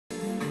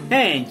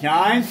Hey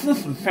guys,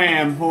 this is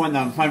Fanboy and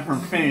I'm Fight for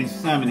Phase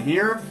 7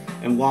 here,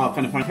 and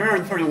welcome to Fight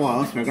for 31,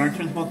 let's make our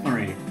Turismo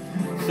 3.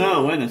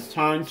 So, it is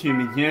time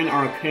to begin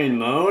arcade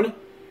mode,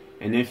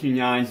 and if you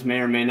guys may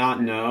or may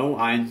not know,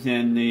 I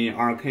did the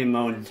arcade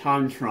mode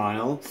time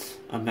trial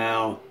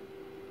about,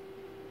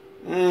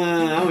 I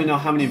don't even know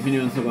how many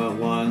videos ago it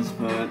was,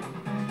 but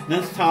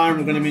this time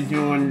we're going to be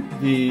doing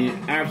the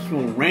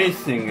actual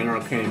racing in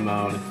arcade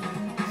mode,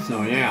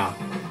 so yeah.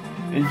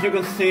 As you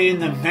can see,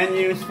 the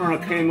venues for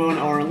arcade mode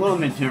are a little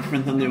bit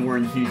different than they were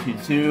in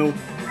GT2.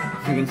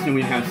 As you can see,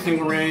 we have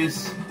single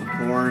race, of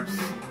course,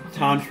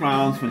 time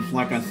trials, which,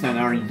 like I said,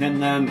 I already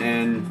did them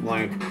in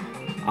like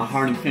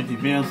 150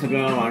 videos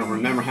ago. I don't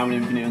remember how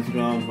many videos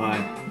ago, but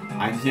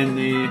I did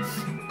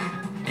these.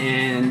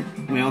 And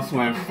we also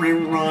have free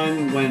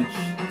run, which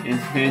is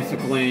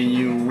basically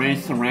you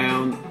race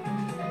around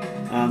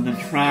the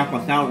track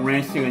without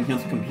racing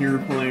against computer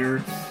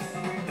players.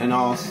 And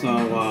also,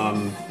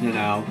 you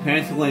know,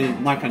 basically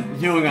like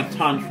doing a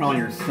time trial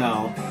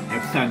yourself,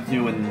 except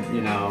doing,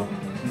 you know,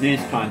 these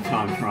kind of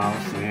time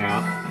trials, so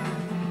yeah.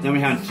 Then we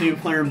have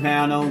two-player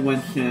battle,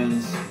 which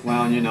is,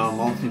 well, you know,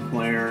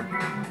 multiplayer.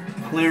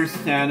 Clear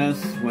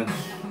status, which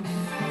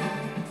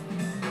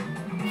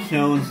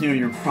shows you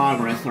your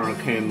progress in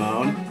arcade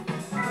mode.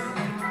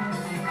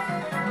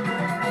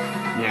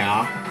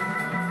 Yeah.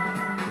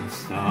 Good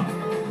stuff.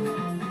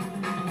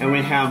 And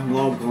we have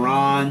low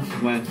garage,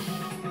 which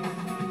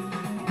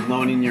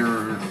loading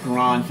your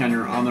garage and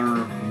your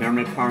other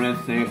memory card, I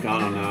think, I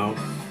don't know.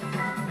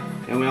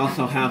 And we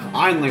also have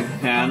idling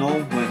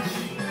battle, which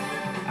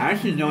I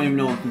actually don't even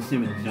know what this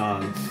even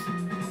does.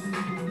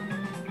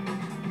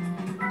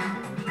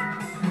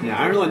 Yeah,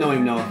 I really don't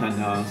even know what that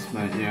does,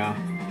 but yeah.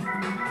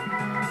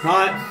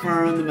 But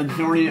for the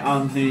majority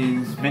of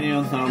these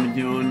videos that I'll be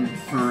doing,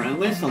 for at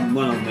least a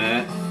little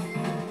bit,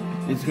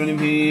 it's going to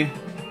be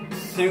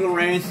single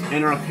race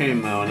in arcade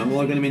mode. I'm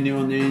only going to be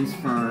doing these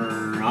for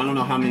I don't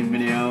know how many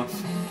videos,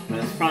 but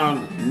it's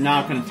probably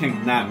not going to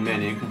take that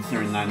many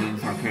considering that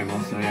it's arcade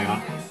mode, so yeah.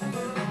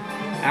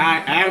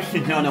 I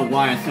actually don't know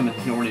why it's the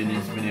majority of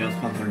these videos,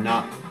 because they're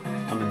not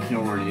a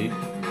majority.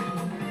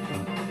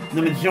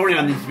 The majority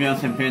of these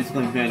videos have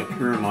basically been a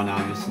career mode,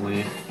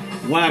 obviously.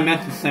 What I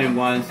meant to say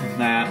was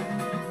that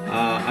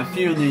a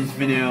few of these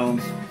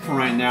videos for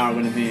right now are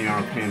going to be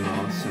arcade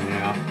mode, so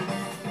yeah.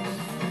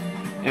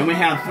 And we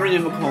have three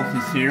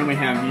difficulties here. We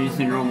have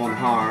easy, normal, and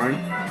hard.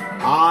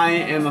 I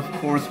am, of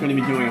course, going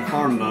to be doing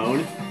hard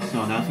mode,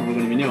 so that's what we're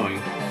going to be doing.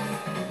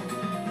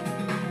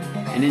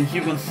 And as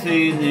you can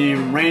see, the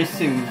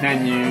racing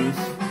venues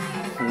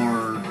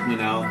for, you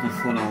know,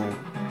 this little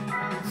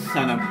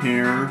setup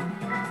here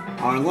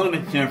are a little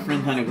bit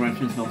different than in Gran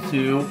 2.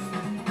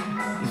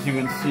 As you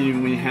can see,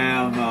 we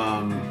have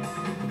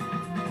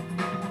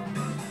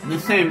the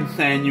same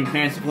thing. You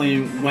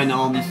basically win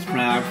all these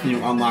tracks,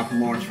 you unlock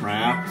more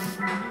tracks.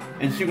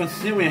 As you can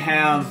see, we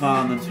have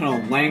the total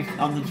length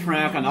of the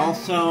track and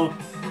also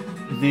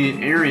the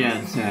area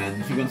it's in.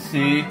 As you can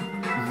see,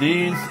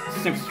 these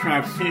 6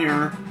 tracks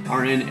here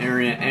are in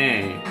Area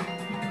A.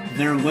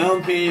 There will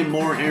be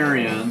more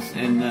areas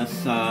in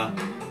this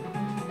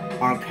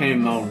arcade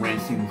mode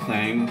racing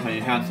thing, but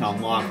you have to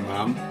unlock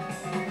them.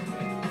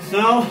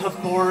 So, of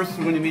course,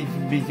 we're going to be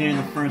beginning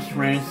the first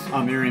race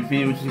of Area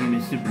B, which is going to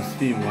be Super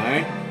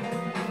Speedway.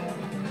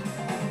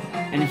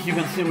 And as you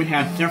can see, we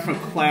have different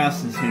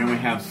classes here. We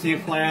have C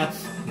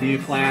class, B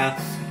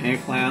class, A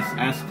class,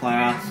 S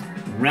class,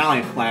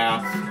 Rally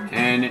class,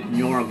 and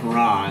your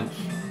garage,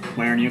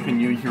 where you can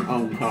use your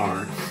own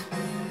cars.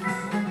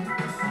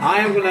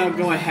 I'm gonna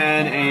go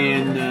ahead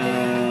and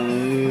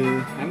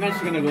I'm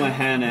actually gonna go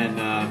ahead and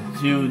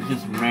do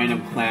just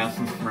random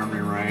classes for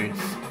every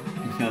race,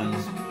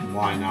 because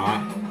why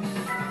not?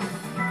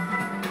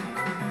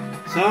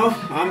 So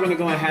I'm gonna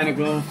go ahead and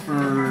go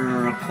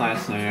for a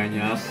class A, I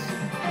guess.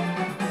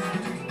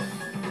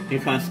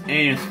 Because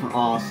A is for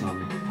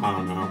awesome. I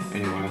don't know.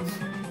 Anyways.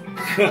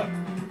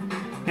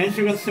 As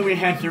you can see, we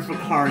have different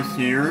cars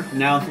here.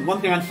 Now,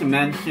 one thing I should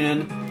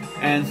mention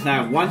is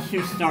that once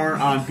you start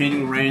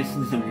beating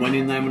races and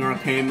winning them in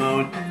arcade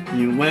mode,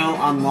 you will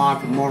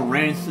unlock more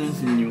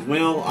races and you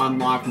will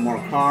unlock more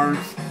cars.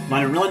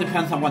 But it really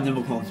depends on what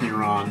difficulty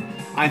you're on.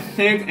 I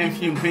think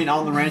if you beat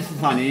all the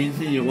races on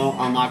easy, you won't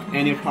unlock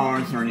any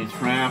cars or any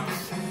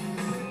tracks.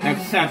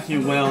 Except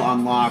you will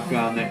unlock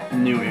the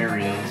new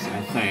areas,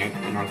 I think,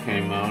 in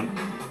arcade mode.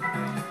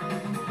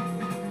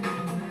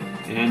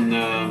 And,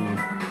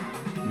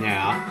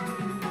 yeah.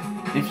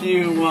 If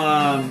you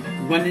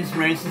win these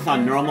races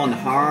on normal and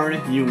hard,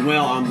 you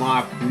will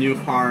unlock new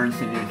cars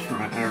and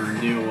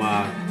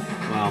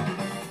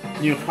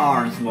new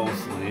cars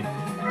mostly.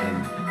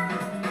 And,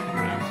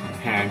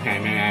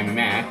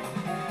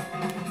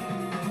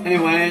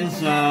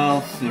 anyways,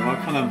 let's see, what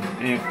kind of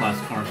A-class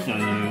car should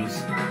I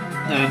use?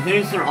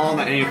 These are all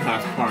the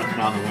A-class cars,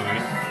 by the way.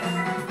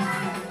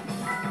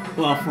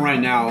 Well, for right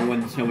now,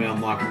 until we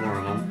unlock more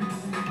of them.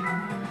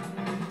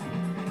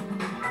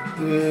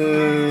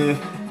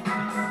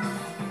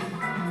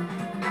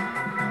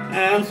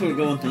 I'm just gonna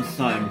go with this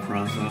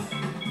Impreza.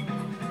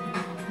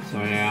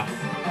 yeah.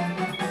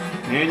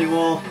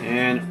 Manual,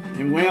 and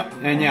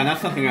yeah,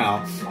 that's something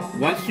else.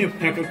 Once you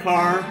pick a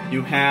car,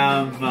 you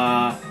have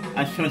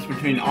a choice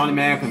between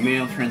automatic and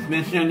manual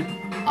transmission.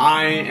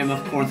 I am,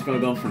 of course, going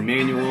to go for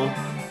manual,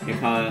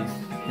 because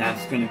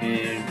that's the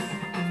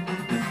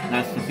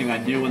thing I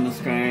do in this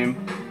game,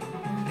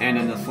 and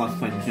in this Let's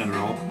Play in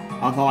general.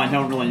 Although I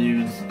don't really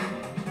use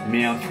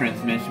manual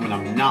transmission when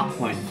I'm not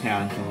playing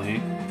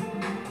casually.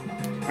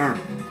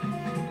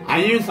 I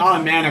use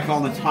automatic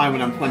all the time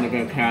when I'm playing the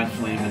game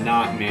casually, but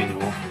not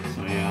manual,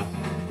 so yeah.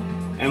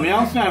 And we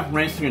also have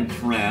racing and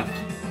drift.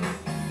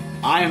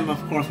 I am, of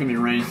course, going to be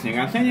racing.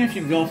 I think if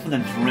you go for the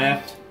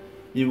drift,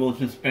 you will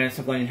just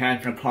basically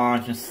have your car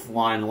just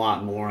slide a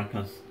lot more,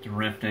 because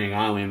drifting,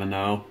 I don't even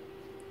know.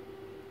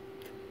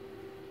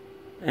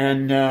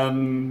 And,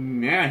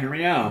 yeah, here we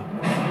go.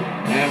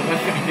 And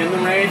once you begin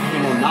the race,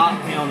 you will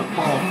not be able to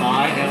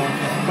qualify. It will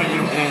just put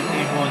you in,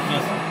 it will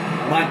just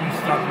let you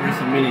start the race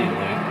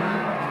immediately.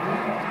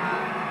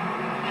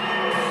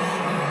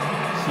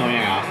 So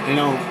yeah,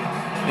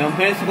 it'll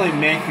basically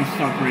make you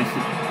start the race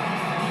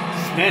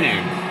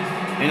spinning.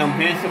 It'll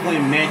basically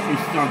make you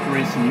start the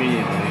race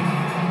immediately.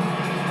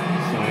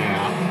 So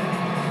yeah.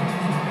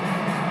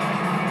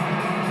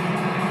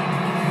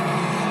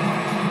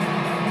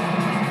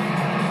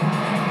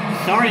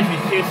 Sorry if you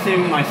keep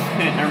seeing my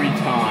spit every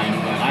time,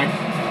 but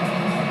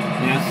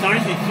sorry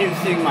if you keep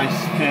seeing my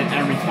spit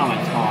every time I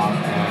talk,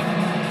 but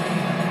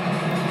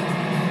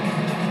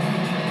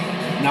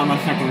not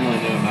much I can really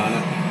do about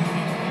it.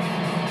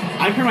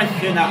 I pretty much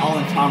do that all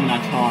the time when I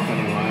talk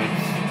anyway.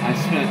 I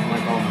spit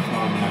like all the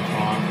time when I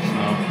talk,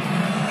 so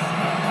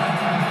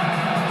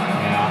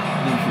yeah,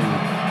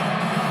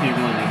 can't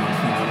really do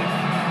much about it.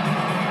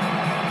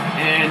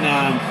 And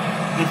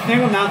the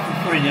thing about the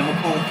three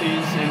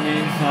difficulties in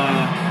these,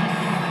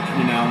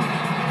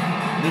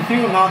 the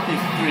thing about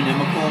these three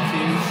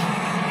difficulties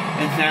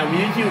is that when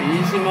you do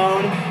easy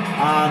mode,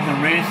 the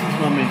races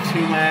will be 2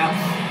 laps.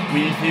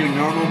 When you do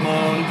normal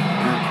mode,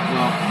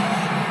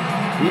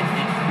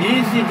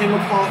 easy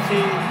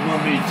difficulty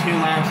will be 2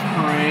 laps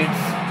per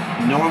race,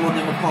 normal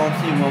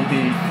difficulty will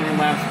be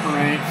 3 laps per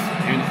race,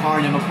 and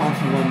hard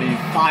difficulty will be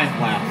 5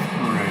 laps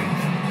per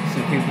race. So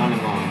keep that in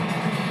mind.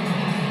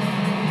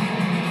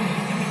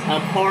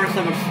 Of course,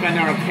 I'm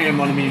expecting arcade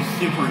mode to be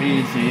super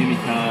easy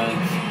because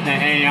the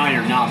AI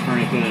are not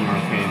very good in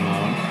arcade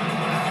mode.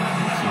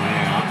 So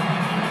yeah.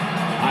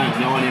 I have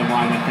no idea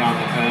why I went down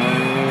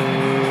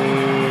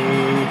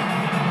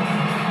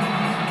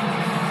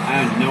I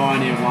have no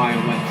idea why I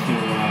went to,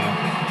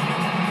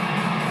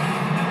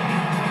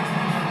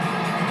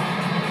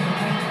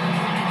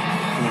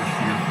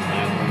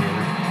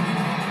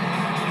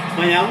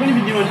 but yeah, I'm going to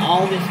be doing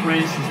all these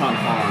races on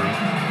hard.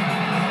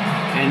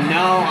 And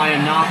no, I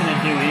am not going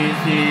to do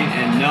easy,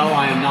 and no,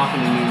 I am not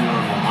going to do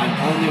normal. I'm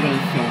only going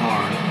to show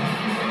hard.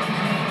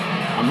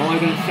 I'm only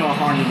going to show a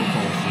hard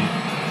difficulty,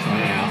 so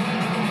yeah.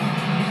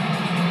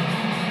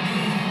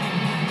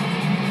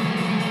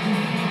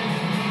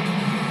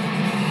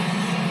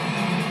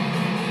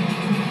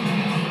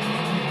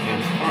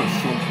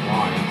 So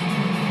quiet.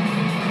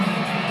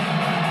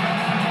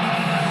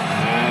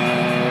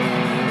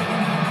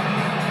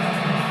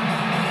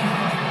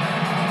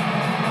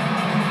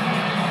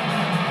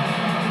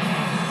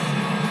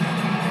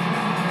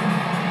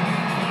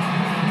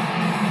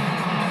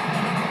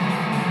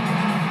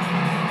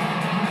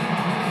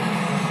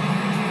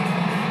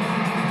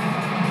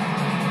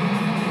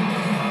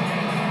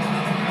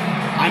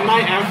 I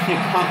might actually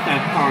cut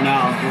that part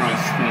out before I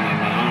spin it,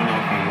 but I don't know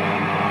if I will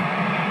or not.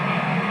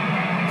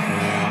 So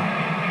yeah.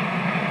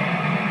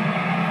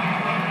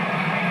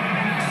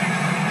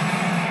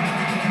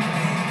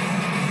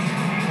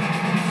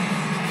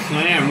 So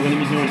yeah, we're going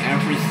to be doing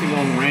every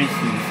single race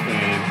in this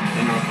game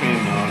in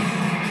arcade mode.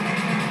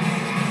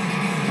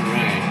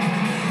 Hooray.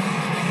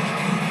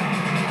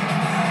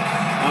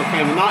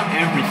 Okay, well not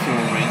every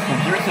single race,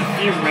 but there's a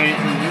few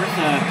races, there's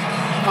a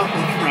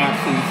couple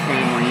tracks in this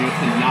game where you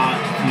cannot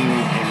do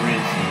a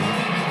race in.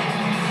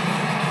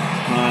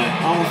 But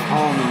almost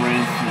all the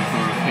races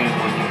are arcade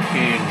mode, you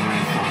can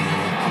race on them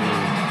with other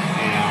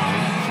AI,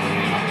 so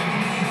yeah.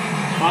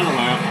 Final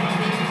lap.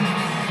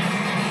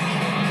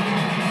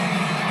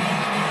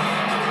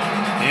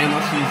 And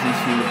let's use these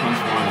two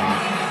punch one out.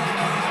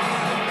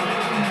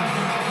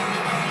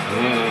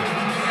 Yeah.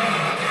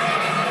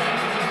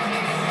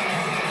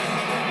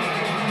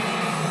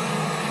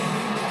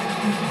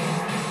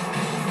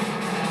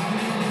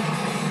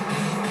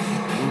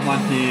 Looks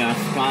like the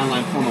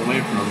skyline pulled away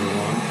from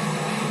everyone.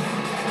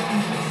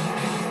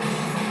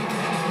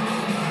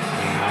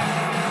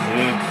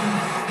 Yeah.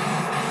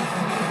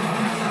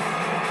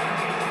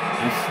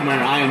 I swear,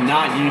 I am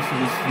not used to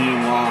this view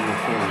while I'm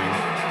recording.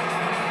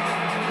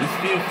 This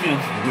view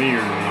feels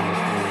weird when I'm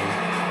recording.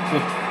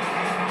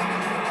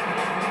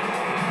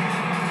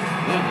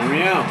 Yeah, there we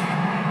go.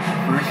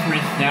 First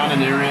race down in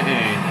Area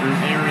A. Or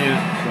Area...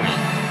 Wait.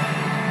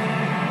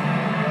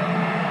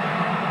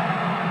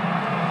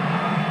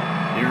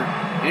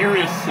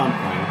 Area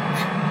something.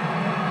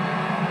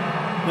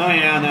 Oh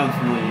yeah, that was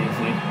really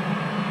easy.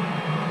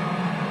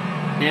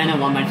 And I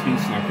won by 2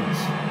 seconds.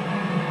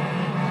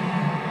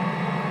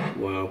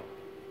 Whoa.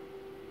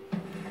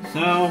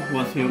 So,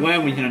 once we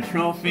win, we get a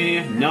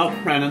trophy. No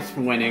credits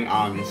for winning,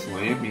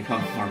 obviously,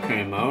 because it's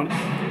arcade mode.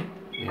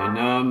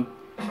 And,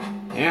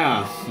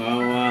 yeah, so,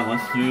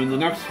 let's do the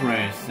next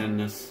race in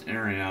this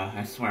area.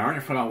 I swear, I already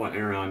forgot what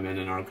area I'm in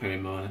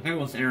arcade mode. I think it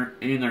was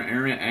either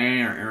Area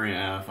A or Area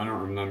F. I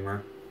don't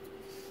remember.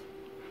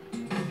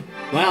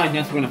 Well, I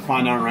guess we're gonna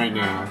find out right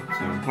now.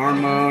 So, hard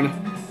mode.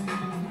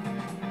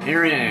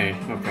 Area A.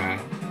 Okay.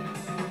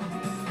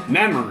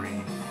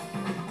 Memory.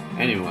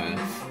 Anyways.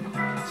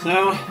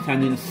 So,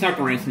 time to do the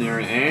second race in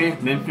Area A,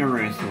 Midfield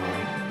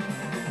Raceway.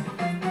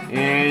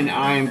 And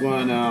I'm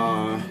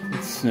gonna...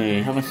 let's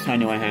see, how much time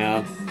do I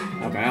have?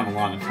 Okay, I have a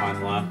lot of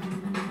time left.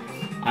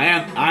 I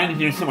had to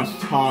do so much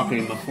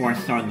talking before I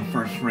started the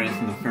first race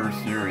in the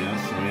first area,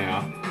 so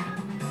yeah.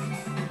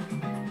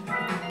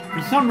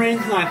 For some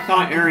reason, I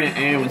thought Area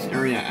A was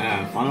Area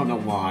F. I don't know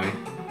why.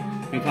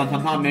 Because I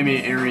thought maybe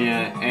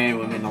Area A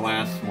would be the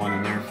last one,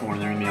 and therefore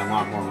there would be a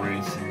lot more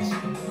races.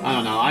 I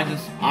don't know,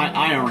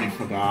 I already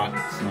forgot,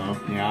 so,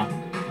 yeah.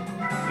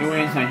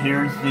 Anyways,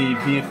 here's the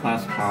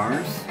V-Class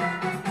cars.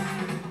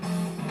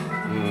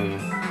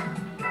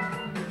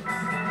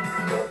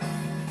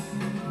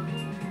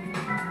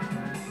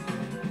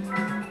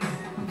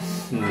 Let's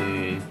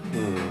see.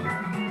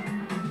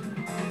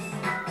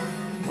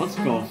 Let's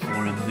go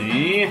for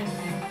the...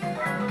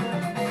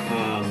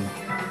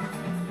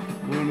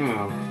 I don't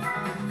know.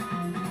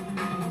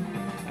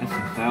 That's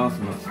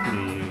 1,000, that's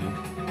pretty...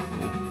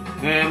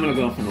 I'm gonna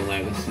go for the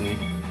Legacy.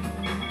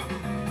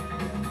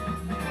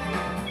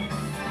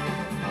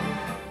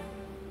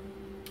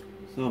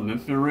 So,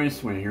 Midfield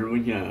Raceway, here we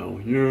go.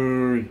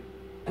 Yay!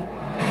 Oh,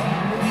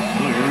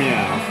 here we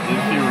go.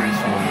 Midfield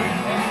Raceway.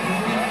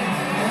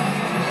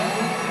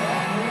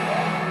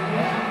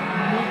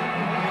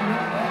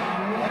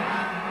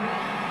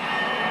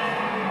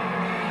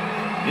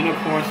 And of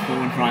course,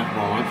 full drive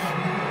launch,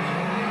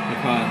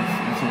 because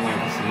it's a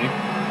Legacy.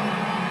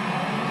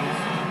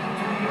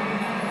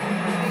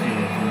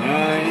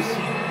 Nice.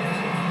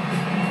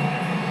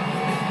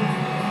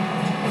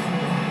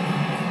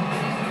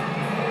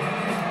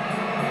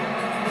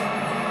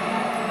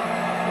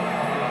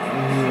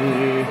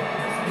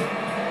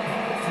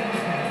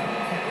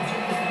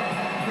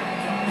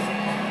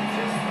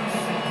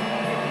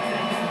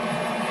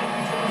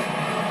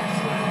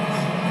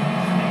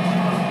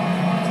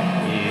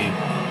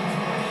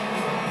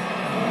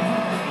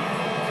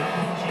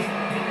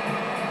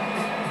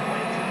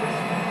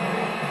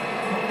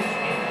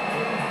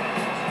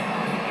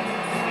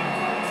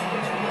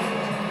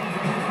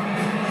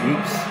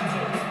 Oops.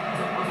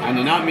 I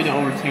did not mean to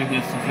overtake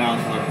this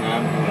 1,000 like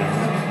that, but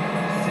whatever.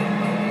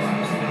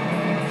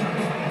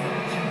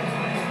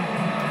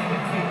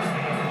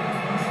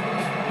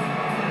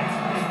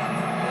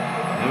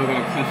 Now we're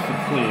gonna catch the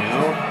Clio.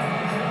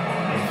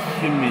 It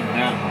shouldn't be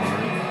that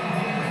hard.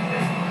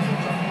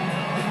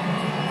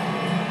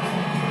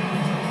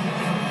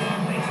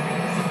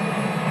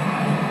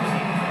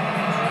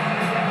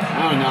 I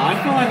don't know, I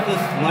feel like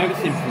this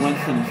Legacy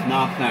Blitzen is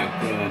not that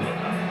good.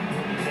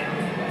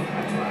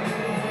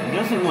 It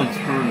doesn't really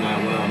turn that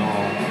well at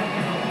all.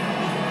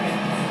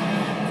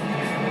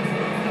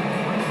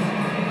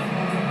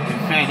 In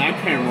fact, I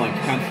can't really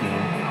catch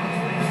him.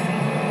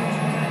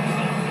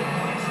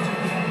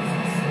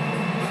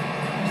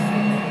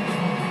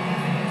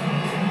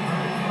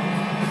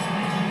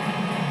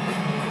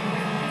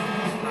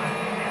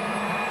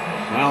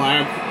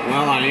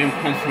 Well, I am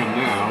catching him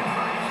now.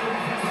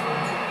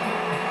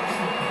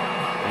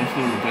 I just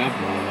never got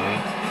all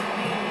that.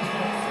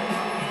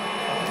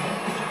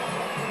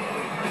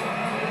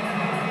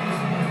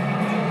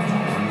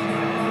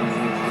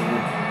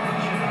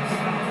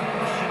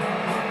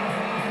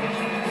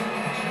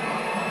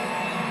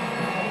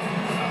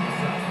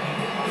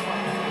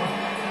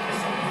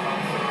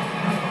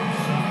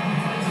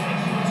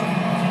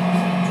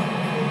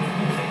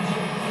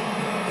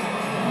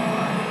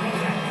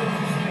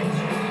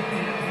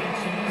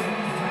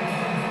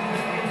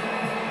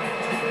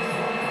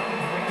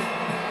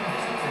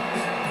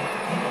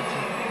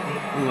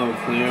 Hello,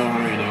 Cleo. How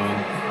are you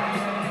doing?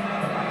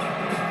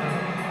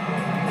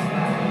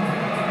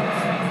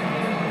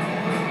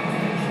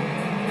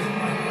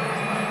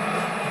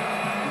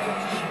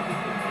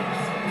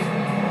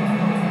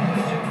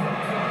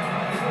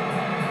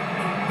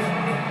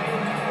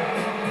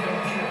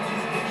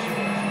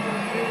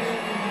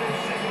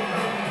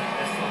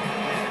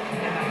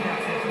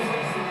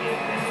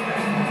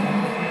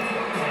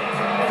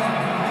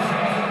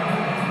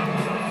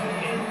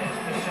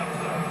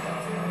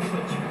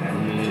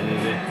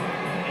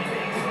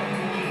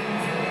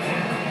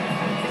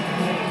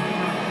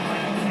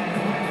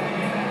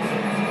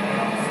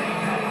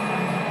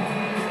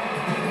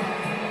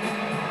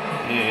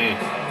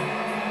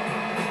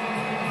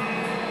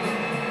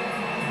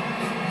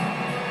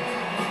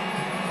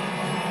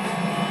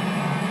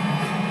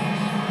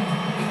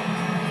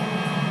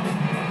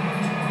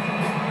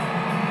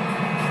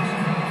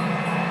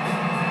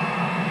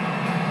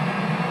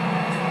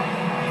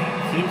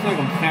 Seems like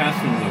I'm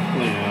faster than the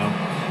Clio.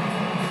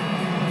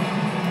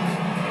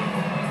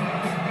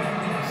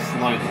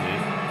 Slightly.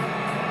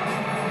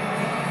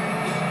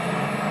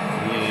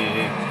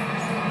 Yeah.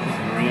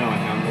 There we go, I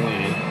have the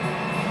lead.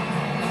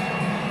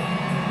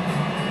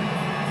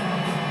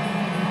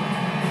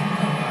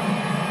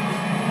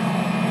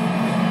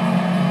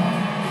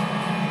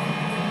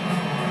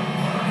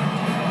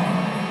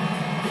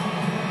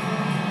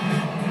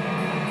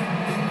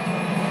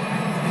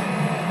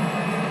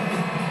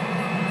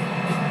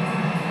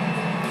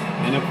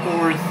 And of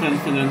course, since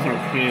it is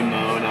arcade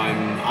mode,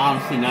 I'm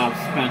obviously not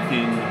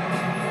expecting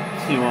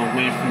to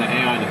wait for the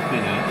AI to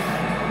finish.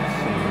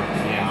 So,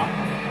 yeah.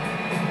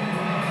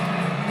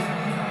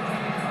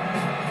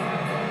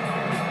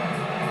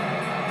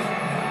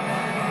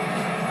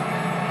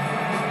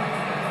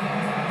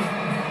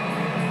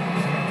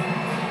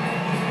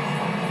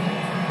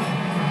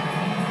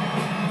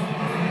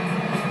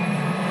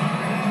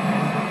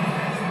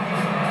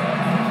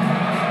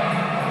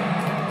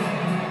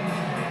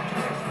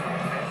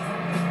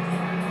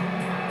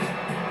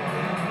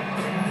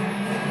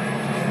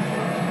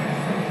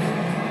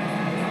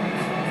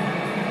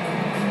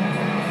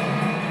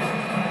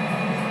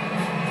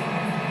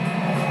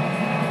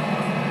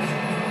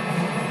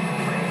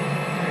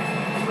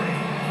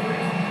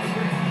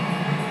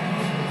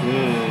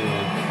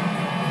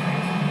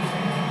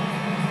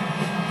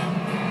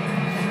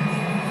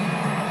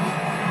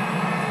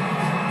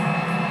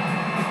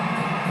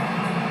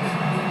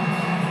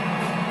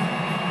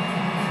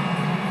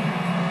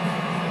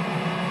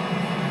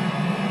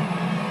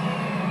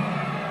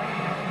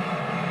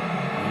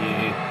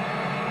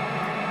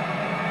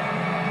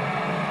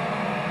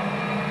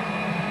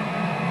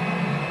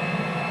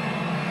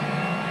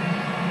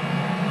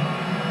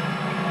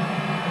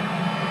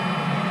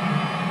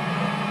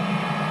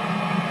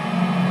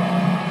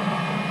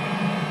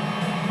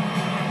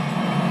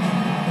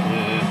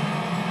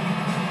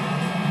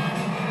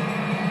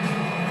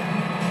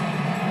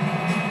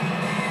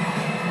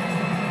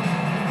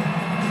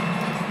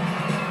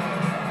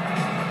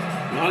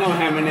 I don't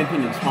have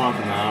anything to talk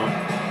about.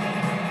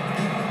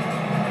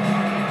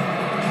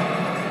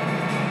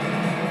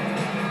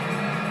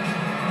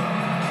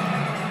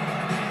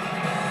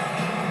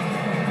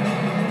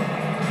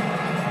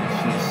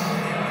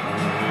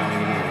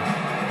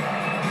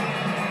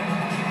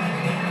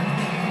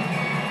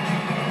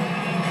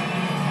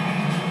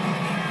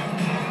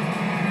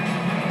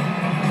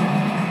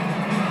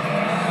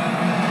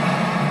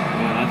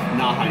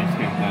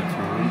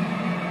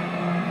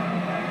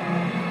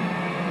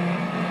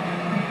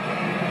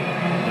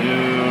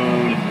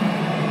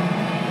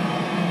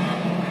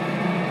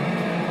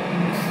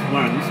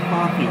 Wow, this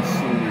car feels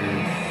so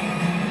weird.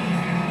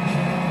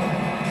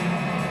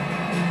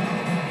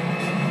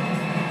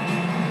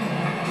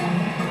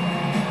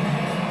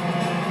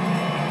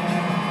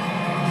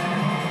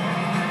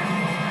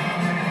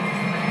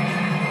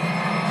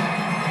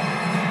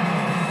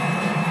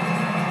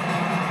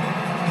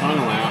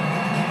 Final lap.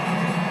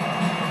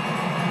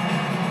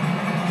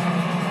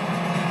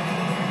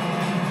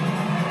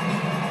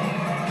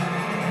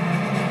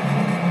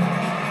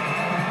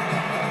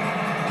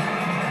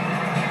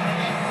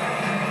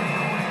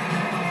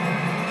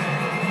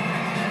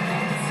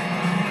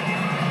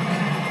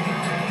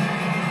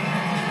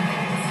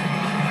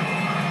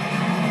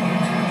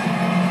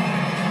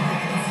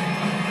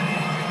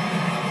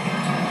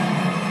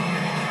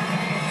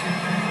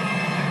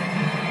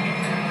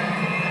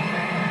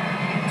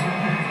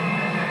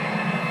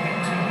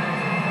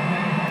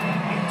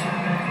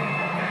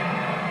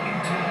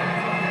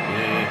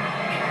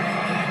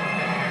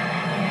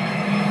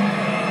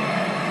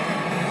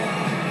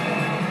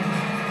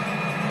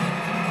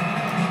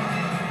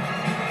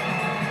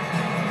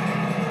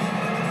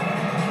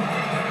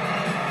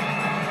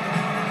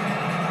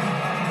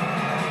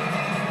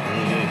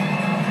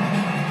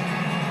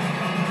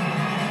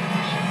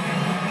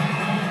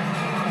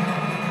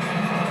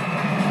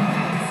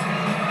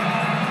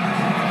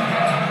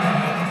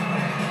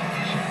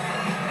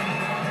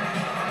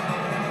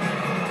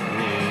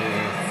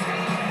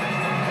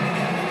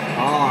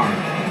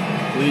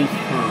 Please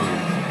turn.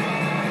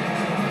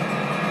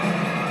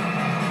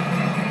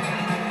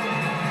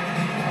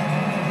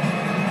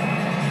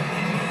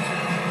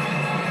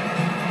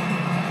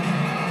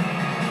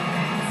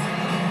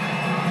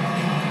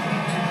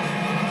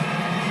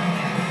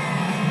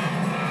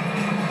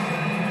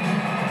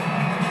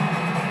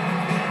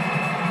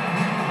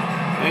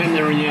 And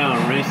there we go,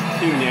 race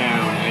 2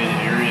 down in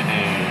Area A.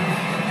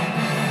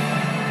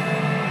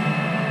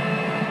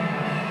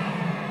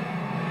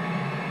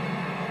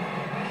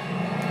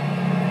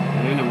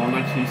 And I'm on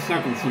my 2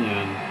 seconds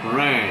again.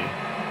 Hooray.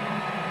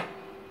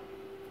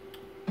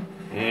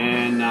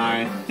 And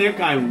I think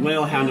I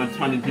will have enough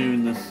time to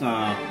do this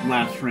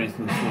last race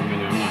in this one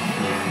video. I'm not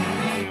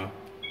sure.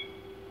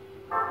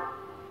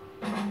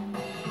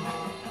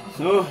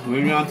 So,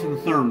 we got to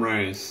the 3rd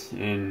race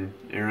in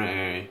Area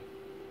A.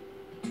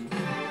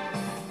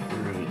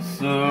 Alright,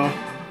 so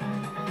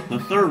the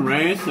 3rd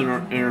race in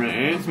our Area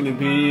A is going to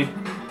be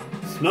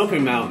Smoky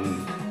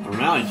Mountain A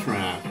rally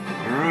track.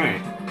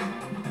 Alright.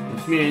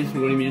 Which means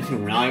we're going to be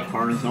using rally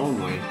cars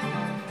only.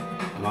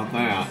 How about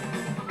that?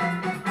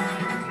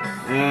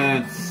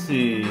 Let's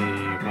see.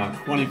 Got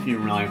quite a few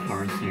rally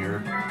cars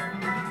here.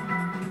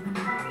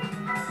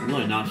 I'm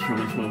really not sure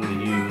which one we're going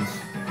to use.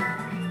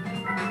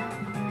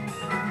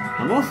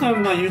 I'm also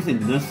not using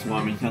this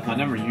one because I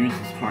never used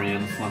this car yet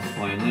in this Let's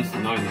Play, at least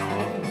that I know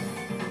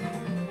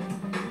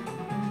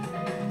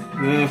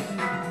of.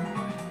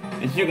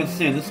 As you can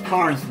see, this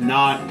car is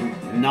not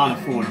a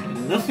Ford.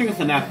 This thing is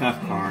an FF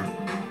car.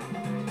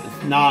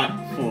 It's not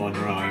full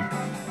drive.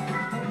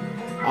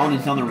 All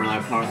these other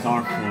rally cars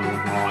are full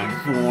drive.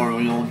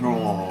 4-wheel drive.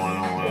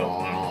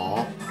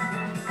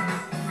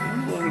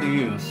 What am I going to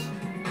use?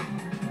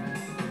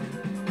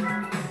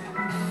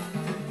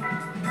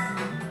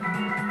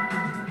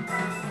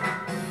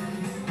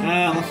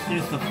 Let's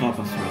use the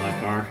Focus rally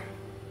car.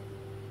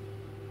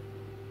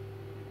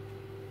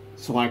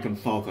 So I can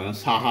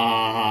focus. Ha ha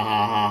ha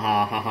ha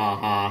ha ha ha ha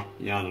ha.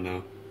 Yeah, I don't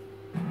know.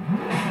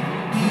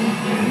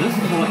 And this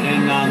is what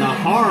in the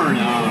hard,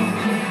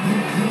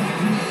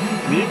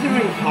 when you're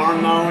doing hard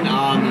mode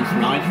on these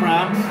rally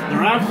tracks,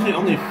 they're actually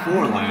only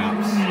 4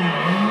 laps.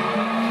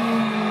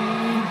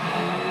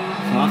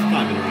 So that's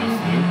kind of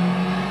interesting.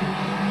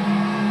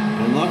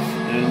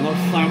 It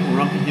looks like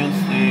we're up against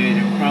a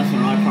impressive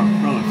rally car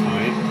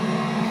prototype.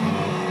 So,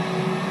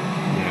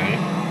 yay.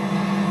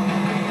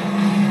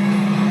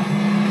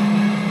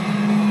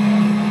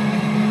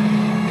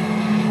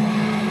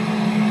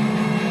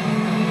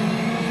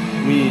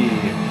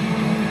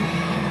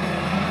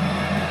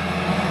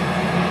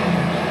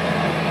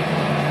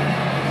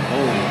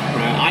 Holy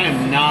crap, I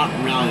have not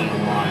rallied in a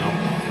while.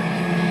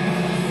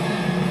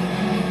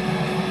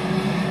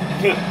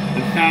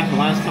 In fact, the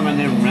last time I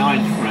did rally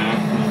track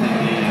was in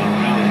the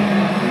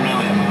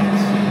rally mode,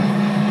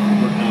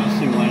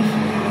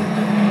 simulation mode.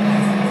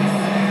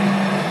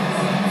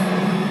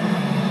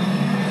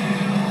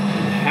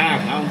 And heck,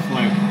 that was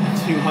like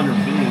 200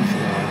 videos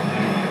ago, I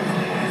think.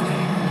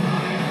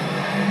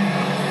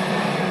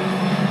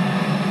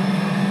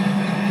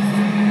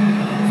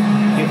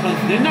 Because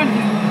didn't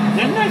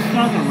I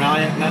start the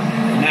rally event?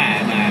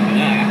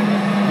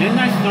 Didn't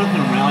I start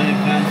the rally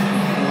events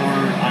before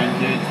I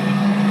did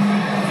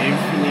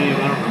actually? I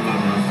don't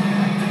remember.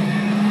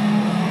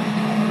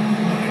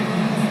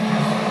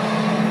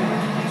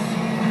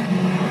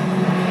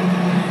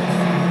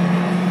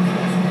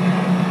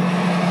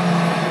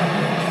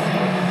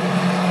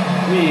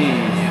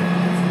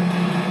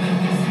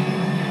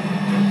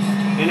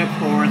 And of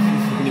course,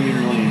 this is going to be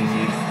really easy.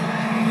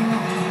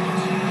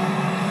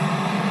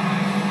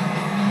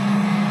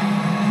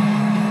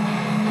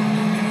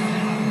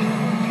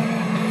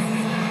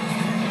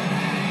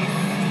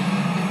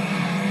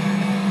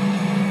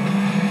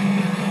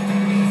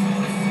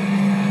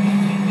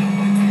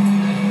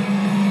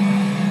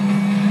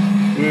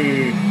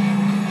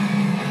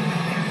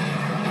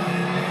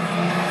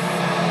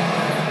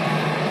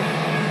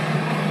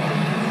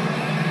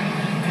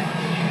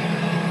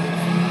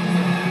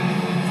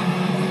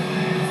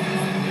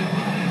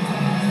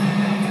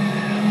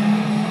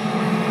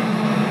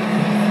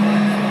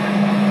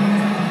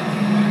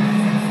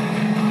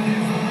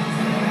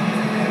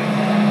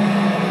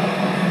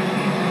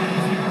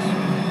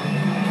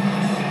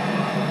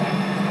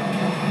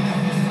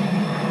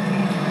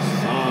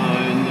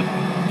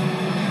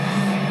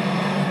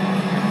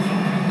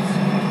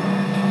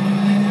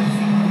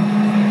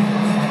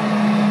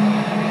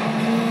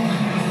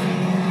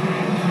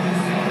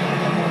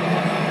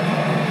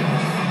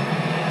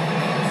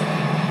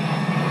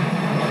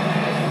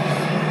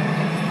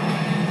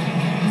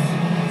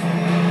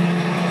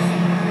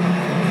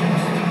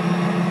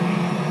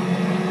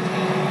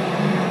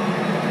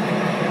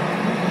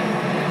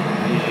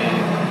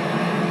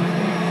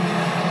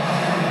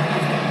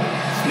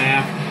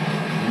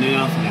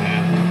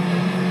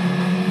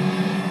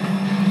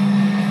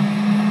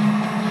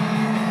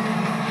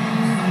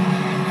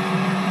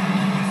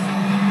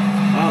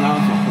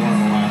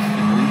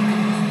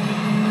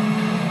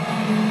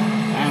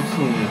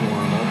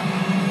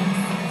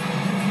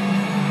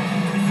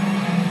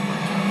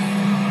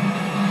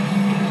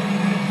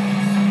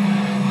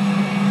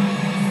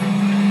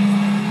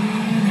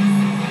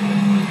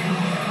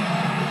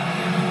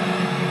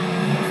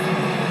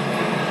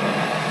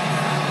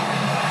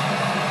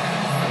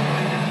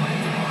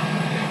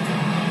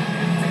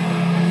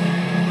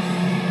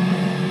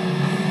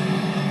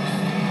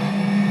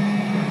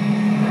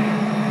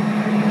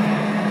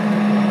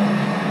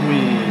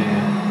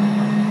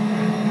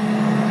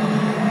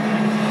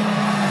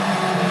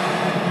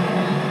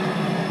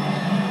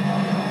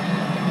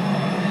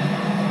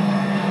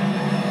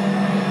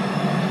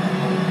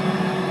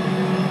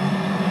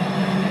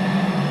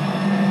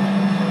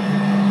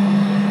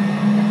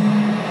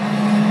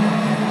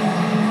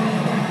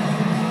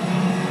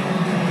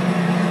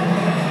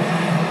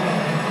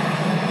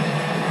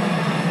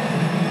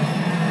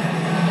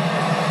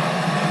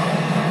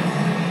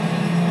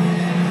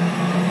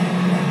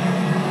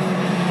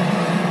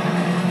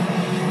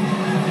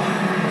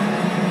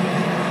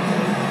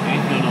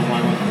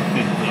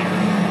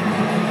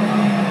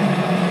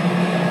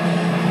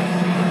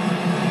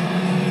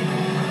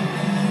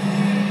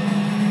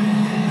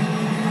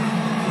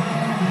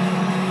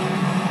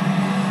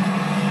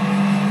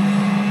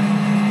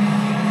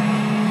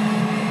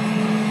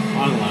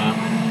 one lap.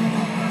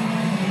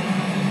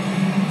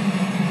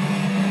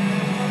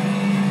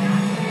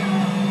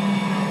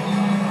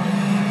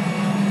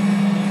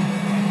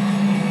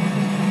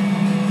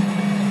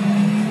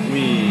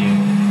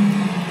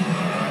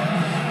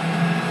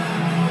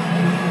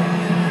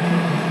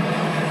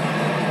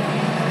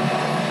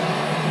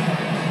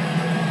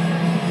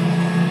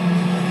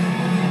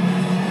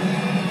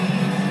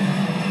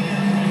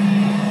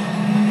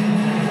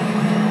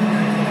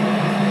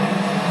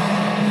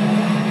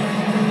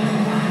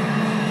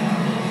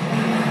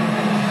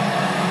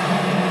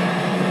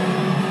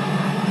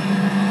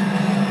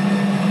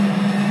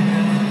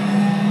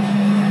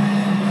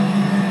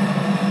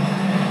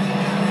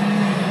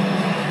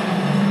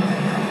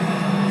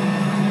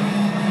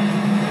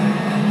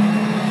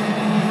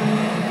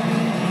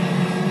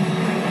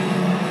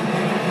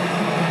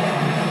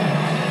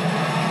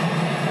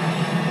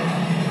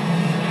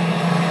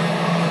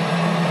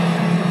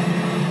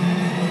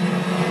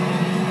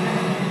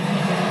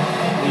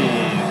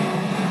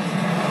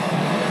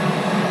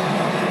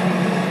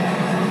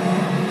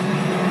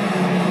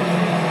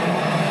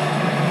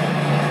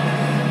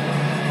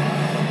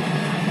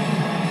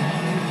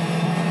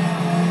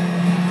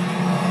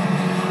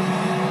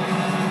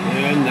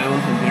 And that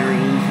was a very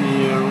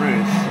easy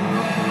race, so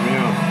for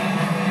real.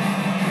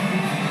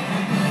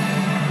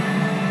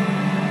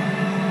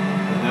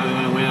 But now I'm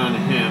going to wait on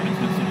him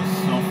because he was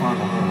so far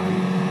behind.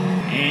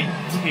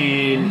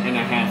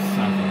 18.5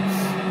 seconds.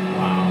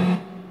 Wow.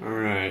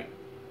 Alright.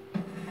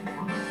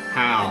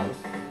 How?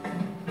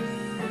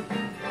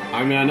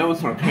 I mean, I know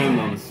it's arcade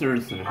mode, but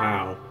seriously,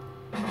 how?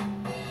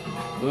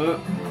 But,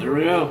 there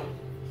we go.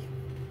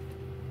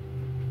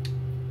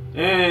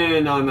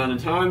 And I'm out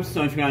of time,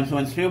 so if you guys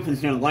enjoyed this video, please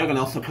do a like and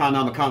also comment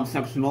on the comment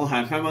section below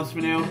how you found this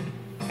video.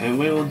 And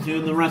we will do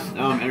the rest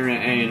of Area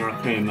A in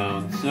arcade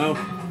mode. So,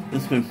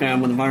 this has been Fam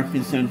with the Mark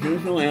As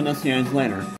usual, and I'll see you guys later.